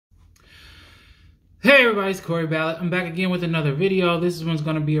Hey everybody, it's Cory Ballard. I'm back again with another video. This one's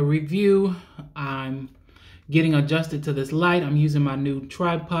going to be a review. I'm getting adjusted to this light. I'm using my new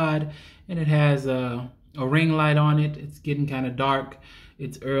tripod and it has a ring light on it. It's getting kind of dark.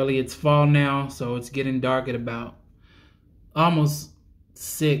 It's early. It's fall now, so it's getting dark at about almost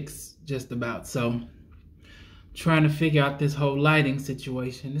 6, just about. So trying to figure out this whole lighting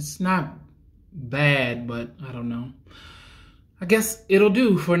situation. It's not bad, but I don't know. I guess it'll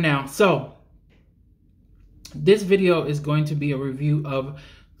do for now. So this video is going to be a review of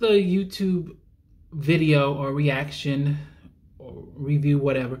the YouTube video or reaction or review,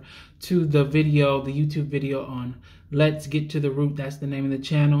 whatever, to the video, the YouTube video on Let's Get to the Root. That's the name of the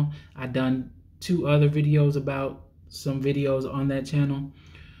channel. I've done 2 other videos about some videos on that channel,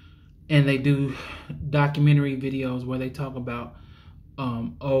 and they do documentary videos where they talk about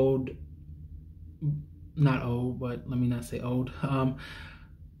not old, but let me not say old.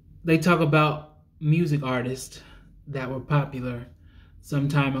 They talk about music artists that were popular some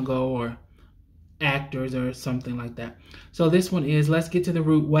time ago, or actors or something like that. So this one is Let's Get to the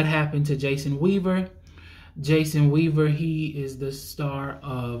Root, What Happened to Jason Weaver. Jason Weaver, he is the star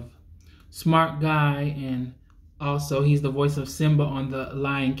of Smart Guy, and also he's the voice of Simba on The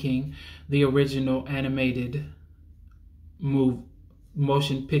Lion King, the original animated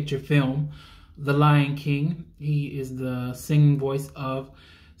motion picture film, The Lion King. He is the singing voice of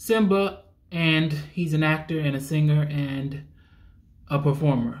Simba, and he's an actor and a singer and a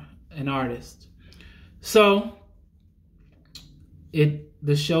performer, an artist. So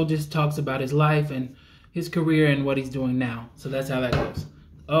the show just talks about his life and his career and what he's doing now. So that's how that goes.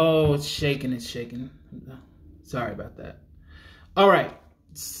 Oh, it's shaking, it's shaking. Sorry about that. All right,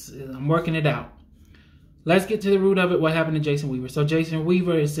 I'm working it out. Let's get to the root of it. What happened to Jason Weaver? So Jason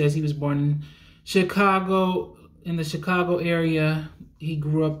Weaver, it says he was born in Chicago, in the Chicago area. He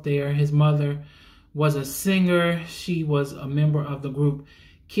grew up there. His mother was a singer. She was a member of the group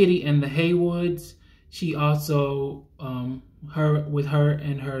Kitty and the Haywoods. She also, with her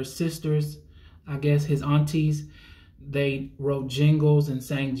and her sisters, I guess his aunties, they wrote jingles and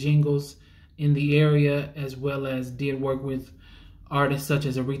sang jingles in the area, as well as did work with artists such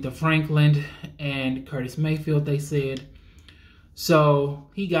as Aretha Franklin and Curtis Mayfield, they said. So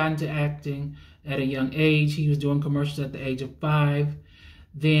he got into acting at a young age. He was doing commercials at the age of 5.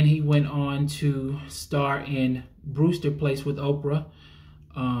 Then he went on to star in Brewster Place with Oprah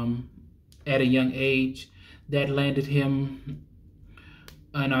at a young age. That landed him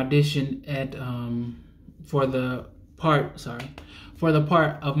an audition at for the part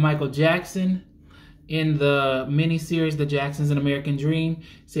of Michael Jackson in the miniseries The Jacksons: An American Dream.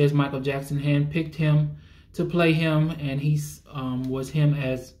 It says Michael Jackson handpicked him to play him, and he was him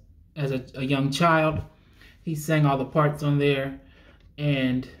as a young child. He sang all the parts on there,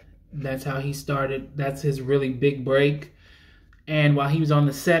 and that's how he started. That's his really big break. And while he was on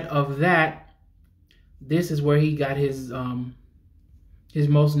the set of that, this is where he got his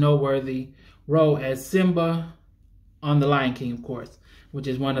most noteworthy role as Simba on The Lion King, of course, which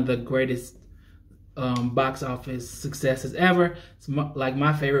is one of the greatest box office successes ever. It's like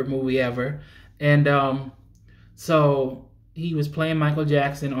my favorite movie ever. And so he was playing Michael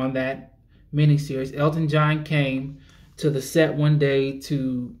Jackson on that miniseries. Elton John came to the set one day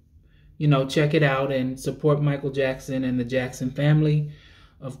to, check it out and support Michael Jackson and the Jackson family.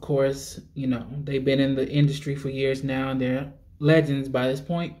 Of course, they've been in the industry for years now, and they're legends by this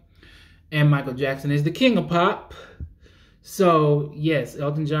point. And Michael Jackson is the king of pop. So, yes,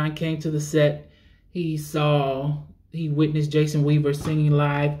 Elton John came to the set. He witnessed Jason Weaver singing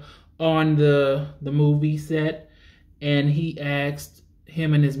live on the movie set, and he asked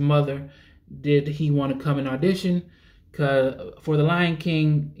him and his mother, did he want to come and audition? Cause for The Lion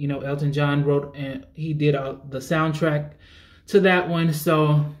King, Elton John wrote and he did the soundtrack to that one.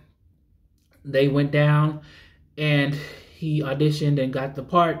 So they went down and he auditioned and got the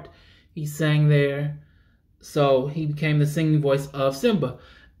part. He sang there. So he became the singing voice of Simba.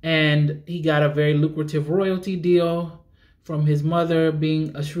 And he got a very lucrative royalty deal from his mother,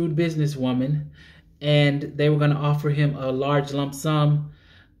 being a shrewd businesswoman. And they were going to offer him a large lump sum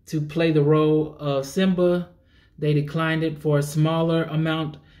to play the role of Simba. They declined it for a smaller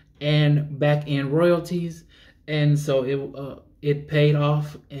amount and back-end royalties. And so it paid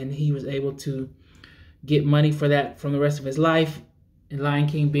off, and he was able to get money for that from the rest of his life. And Lion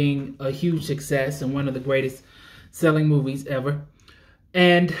King being a huge success and one of the greatest selling movies ever.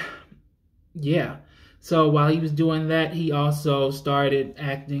 And yeah, so while he was doing that, he also started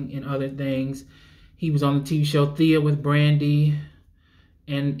acting in other things. He was on the TV show Thea with Brandy,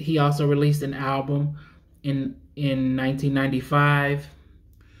 and he also released an album in 1995.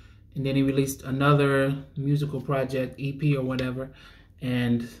 And then he released another musical project, EP or whatever.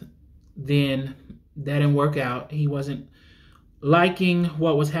 And then that didn't work out. He wasn't liking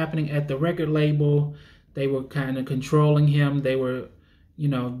what was happening at the record label. They were kind of controlling him. They were, you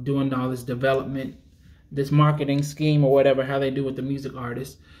know, doing all this development, this marketing scheme or whatever, how they do with the music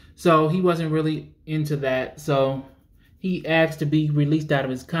artists. So he wasn't really into that. So he asked to be released out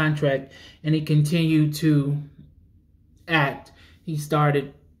of his contract, and he continued to act. He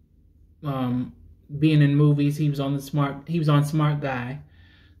started being in movies. He was on Smart Guy,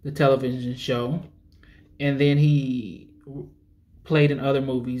 the television show, and then he played in other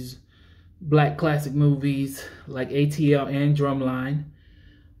movies, black classic movies like ATL and Drumline.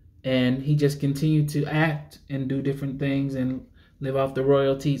 And he just continued to act and do different things and live off the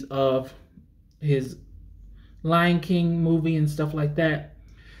royalties of his Lion King movie and stuff like that.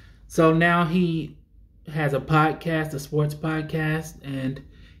 So now he has a podcast, a sports podcast, and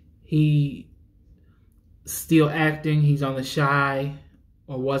he still acting. He's on The Chi,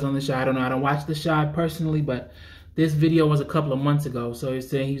 or was on The Chi. I don't know. I don't watch The Chi personally, but this video was a couple of months ago. So he's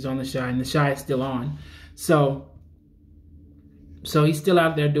saying he's on The Chi, and The Chi is still on. So he's still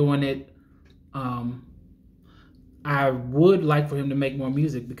out there doing it. I would like for him to make more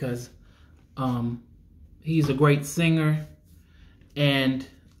music because he's a great singer, and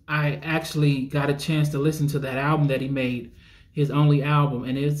I actually got a chance to listen to that album that he made, his only album,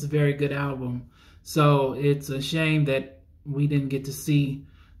 and it's a very good album. So it's a shame that we didn't get to see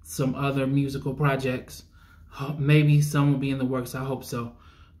some other musical projects. Maybe some will be in the works. I hope so.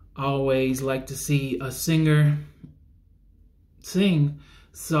 I always like to see a singer sing.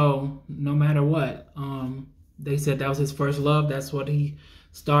 So no matter what, they said that was his first love. That's what he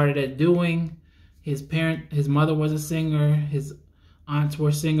started at doing. His mother was a singer. His aunts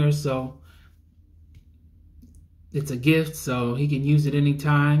were singers. So it's a gift. So he can use it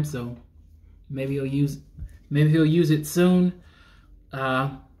anytime. So maybe he'll use it soon.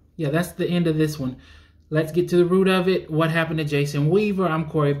 Yeah, that's the end of this one. Let's get to the root of it. What happened to Jason Weaver? I'm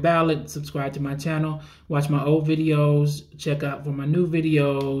Cory Ballard. Subscribe to my channel. Watch my old videos. Check out for my new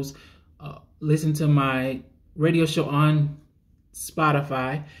videos. Listen to my radio show on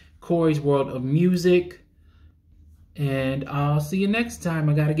Spotify, Cory's World of Music. And I'll see you next time.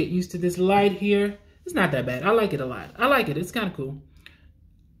 I got to get used to this light here. It's not that bad. I like it a lot. I like it. It's kind of cool.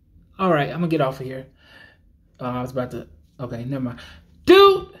 All right, I'm going to get off of here. I was about to... Okay, never mind.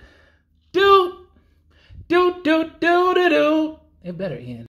 It better end.